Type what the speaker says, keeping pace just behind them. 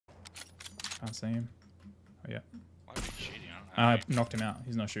Can't see him. Oh, yeah. Why are you cheating? I knocked him out.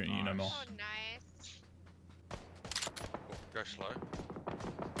 He's not shooting you no more. Oh, nice. Go slow.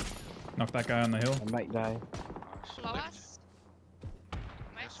 Knock that guy on the hill. Mate die. Nice. Lowest.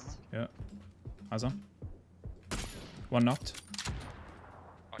 Yeah, West. someone. Yeah. Eyes on. One knocked.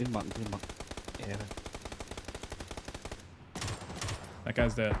 Tin mặt. Yeah. That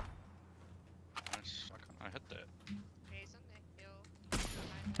guy's dead. Nice. I hit that. He's on the hill.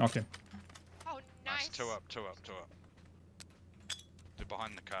 Knocked him. Oh, Nice. nice. Two up. They're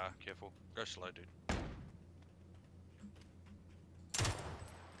behind the car. Careful. Go slow, dude.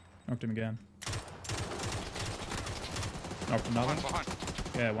 Knocked him again. Knocked another. Behind.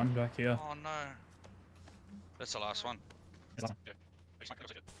 Yeah, one back here. Oh no. That's the last one. That's the last Yeah.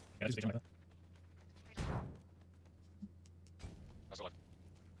 Yeah, just like that. That's the last.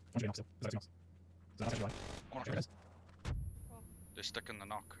 One knocked still. Is that two knocks? Is that actually One There it is. They're sticking the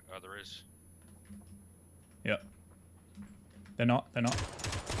knock. There is. Yep. They're not. Right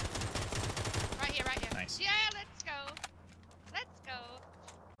here. Nice. Yeah, let's go.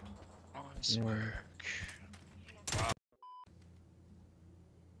 Nice Yeah. work.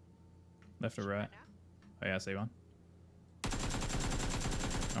 Left or right? Oh yeah, I see one.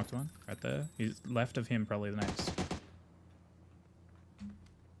 Knocked one. Right there. He's left of him, probably the next.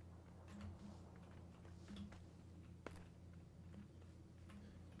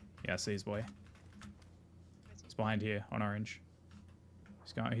 Yeah, I see his boy. He's behind here on orange.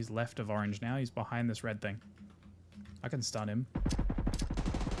 He's left of orange now. He's behind this red thing. I can stun him.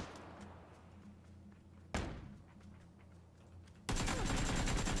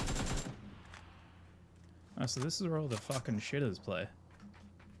 Oh, so this is where all the fucking shitters play.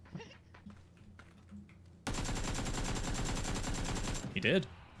 He did.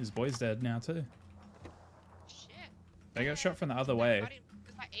 His boy's dead now too. Shit. They got shot from the other way.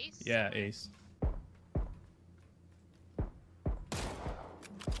 Is that Ace? Yeah, Ace.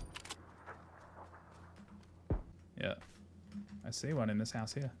 Yeah. I see one in this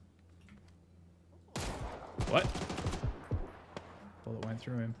house here. What? Bullet went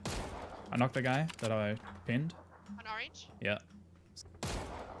through him. I knocked the guy that I pinned. On orange? Yeah.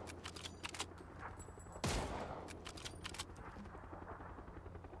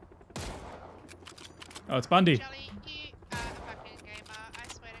 Oh, it's Bundy. Jelly, you are a fucking gamer.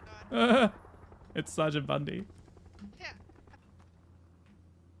 I swear to God. It's Sergeant Bundy. Yeah.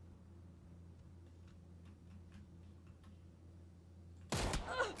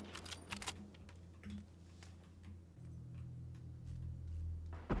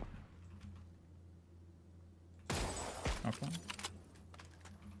 Knocked one.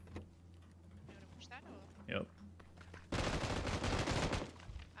 You want to push that or? Yep.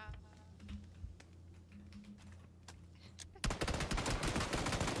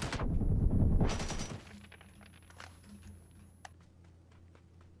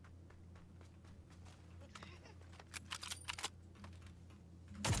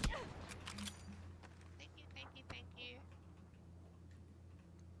 Thank you.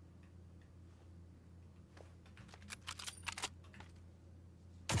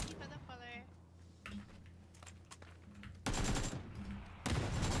 Thank you for the follow.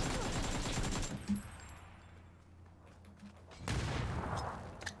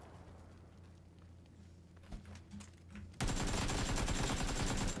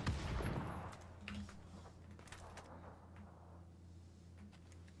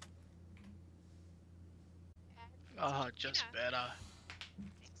 Oh, just better.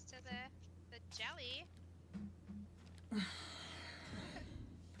 Next to the jelly.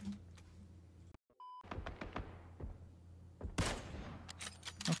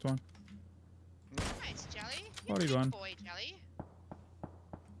 Knocked one. Nice, jelly. Body Good one. boy, jelly.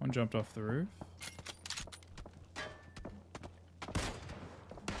 One jumped off the roof.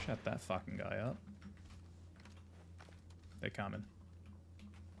 Shut that fucking guy up. They're coming.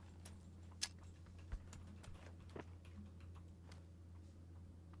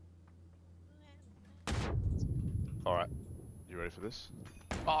 Alright. You ready for this?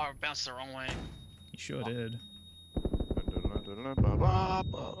 Oh, I bounced the wrong way. You sure did. In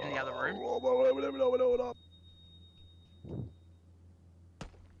the other room.